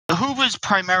who was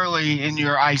primarily in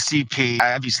your ICP?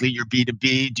 Obviously, you're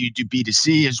B2B. Do you do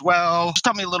B2C as well? Just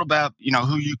tell me a little about,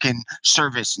 who you can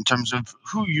service in terms of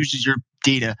who uses your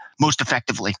data most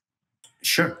effectively.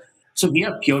 Sure. So we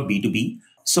are pure B2B.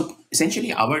 So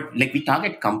essentially we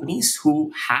target companies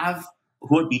who are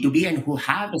B2B and who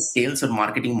have a sales or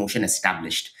marketing motion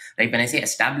established, right? When I say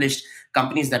established,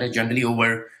 companies that are generally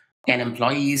over 10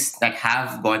 employees that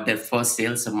have got their first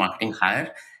sales or marketing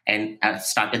hire and have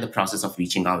started the process of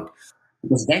reaching out.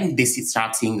 Because then they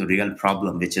start seeing the real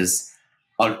problem, which is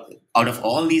out of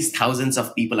all these thousands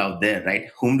of people out there, right?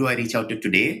 Whom do I reach out to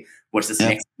today versus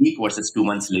next week versus 2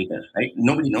 months later, right?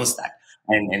 Nobody knows that.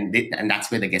 And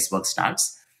that's where the guesswork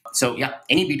starts. So yeah,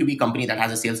 any B2B company that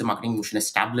has a sales and marketing motion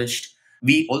established.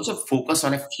 We also focus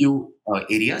on a few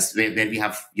areas where we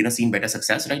have seen better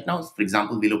success right now. For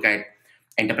example, we look at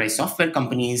enterprise software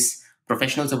companies,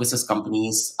 professional services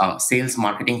companies, sales,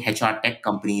 marketing, HR, tech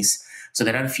companies. So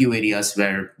there are a few areas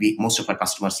where most of our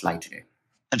customers lie today.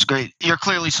 That's great. You're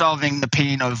clearly solving the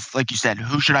pain of, like you said,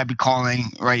 who should I be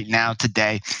calling right now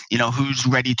today? Who's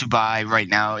ready to buy right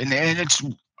now? And it's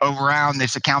around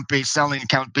this account-based selling,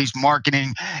 account-based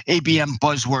marketing, ABM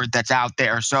buzzword that's out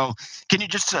there. So can you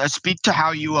just speak to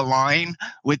how you align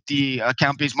with the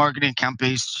account-based marketing,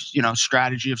 account-based,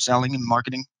 strategy of selling and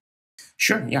marketing?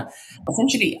 Sure, yeah.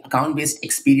 Essentially, account-based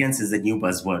experience is the new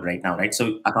buzzword right now, right?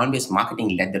 So account-based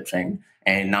marketing led the trend.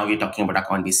 And now we're talking about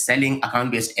account-based selling,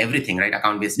 account-based everything, right?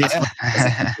 Account-based customer.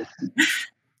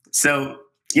 So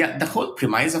yeah, the whole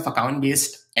premise of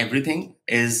account-based everything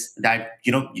is that,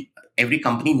 every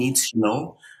company needs to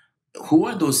know who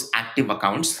are those active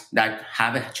accounts that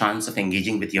have a chance of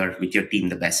engaging with your team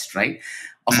the best, right?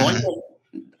 Of all the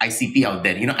ICP out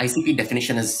there, ICP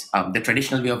definition is the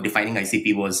traditional way of defining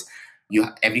ICP was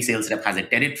every sales rep has a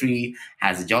territory,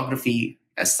 has a geography,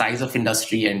 a size of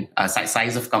industry, and a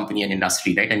size of company and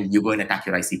industry, right? And you go and attack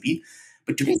your ICP.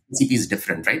 But today's ICP is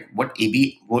different, right? What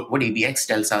ABX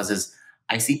tells us is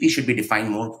ICP should be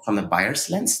defined more from the buyer's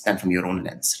lens than from your own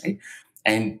lens, right?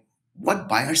 And what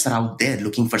buyers are out there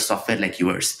looking for software like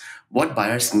yours? What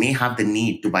buyers may have the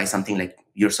need to buy something like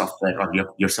your software or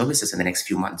your services in the next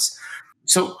few months?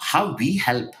 So how we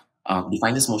help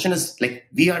define this motion is like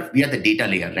we are the data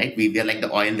layer, right? We are like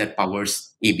the oil that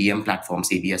powers ABM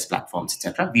platforms, ABS platforms,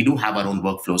 etc. We do have our own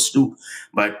workflows too,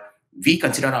 but we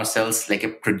consider ourselves like a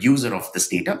producer of this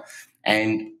data.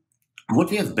 And what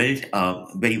we have built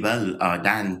very well,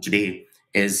 Dan, today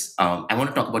is I want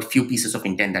to talk about a few pieces of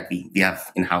intent that we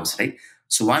have in-house, right?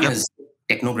 So one is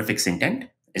technographics intent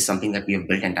is something that we have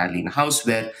built entirely in-house,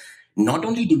 where not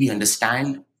only do we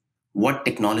understand what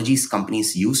technologies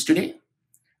companies use today,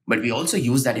 but we also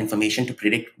use that information to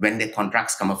predict when their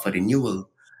contracts come up for renewal.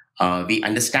 We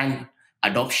understand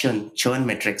adoption churn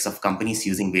metrics of companies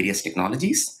using various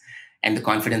technologies and the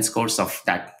confidence scores of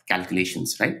that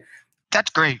calculations, right? That's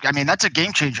great. I mean, that's a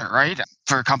game changer, right?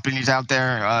 For companies out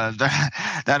there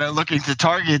that are looking to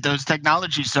target those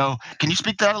technologies. So can you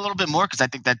speak to that a little bit more? Because I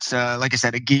think that's, like I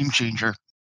said, a game changer.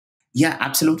 Yeah,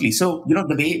 absolutely. So,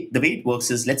 the way it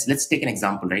works is let's take an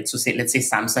example, right? So let's say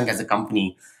Samsung as a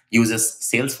company uses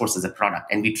Salesforce as a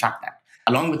product, and we track that.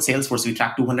 Along with Salesforce, we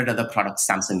track 200 other products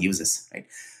Samsung uses, right?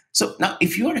 So now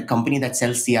if you are a company that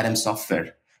sells CRM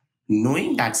software,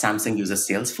 knowing that Samsung uses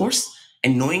Salesforce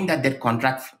and knowing that their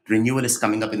contract renewal is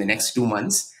coming up in the next 2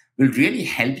 months will really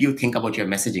help you think about your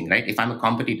messaging, right? If I'm a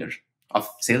competitor of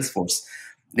Salesforce,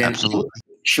 then Absolutely.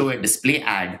 show a display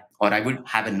ad, or I would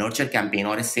have a nurture campaign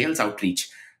or a sales outreach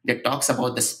that talks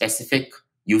about the specific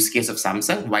use case of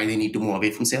Samsung, why they need to move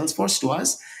away from Salesforce to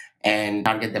us and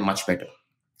target them much better.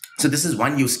 So this is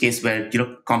one use case where,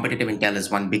 competitive intel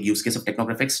is one big use case of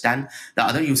technographics. Dan, the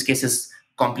other use case is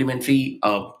complementary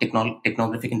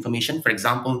technographic information. For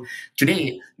example,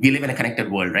 today we live in a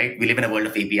connected world, right? We live in a world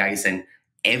of APIs, and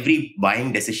every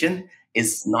buying decision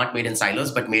is not made in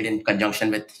silos, but made in conjunction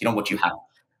with, what you have.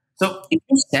 So if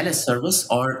you sell a service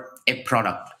or a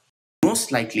product,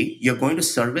 most likely you're going to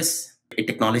service a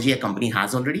technology a company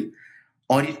has already,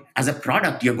 or as a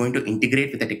product, you're going to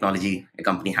integrate with the technology a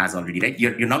company has already, right?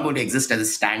 You're not going to exist as a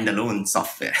standalone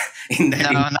software.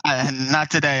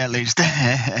 Not today, at least.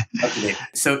 Not today.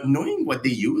 So knowing what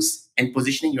they use and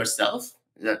positioning yourself,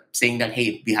 saying that,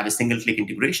 hey, we have a single click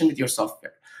integration with your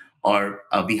software, or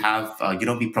we have,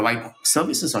 we provide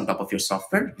services on top of your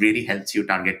software, really helps you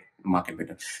target market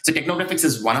better. So technographics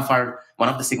is one of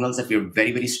the signals that we're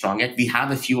very, very strong at. We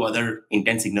have a few other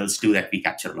intent signals too that we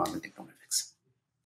capture along with technographics.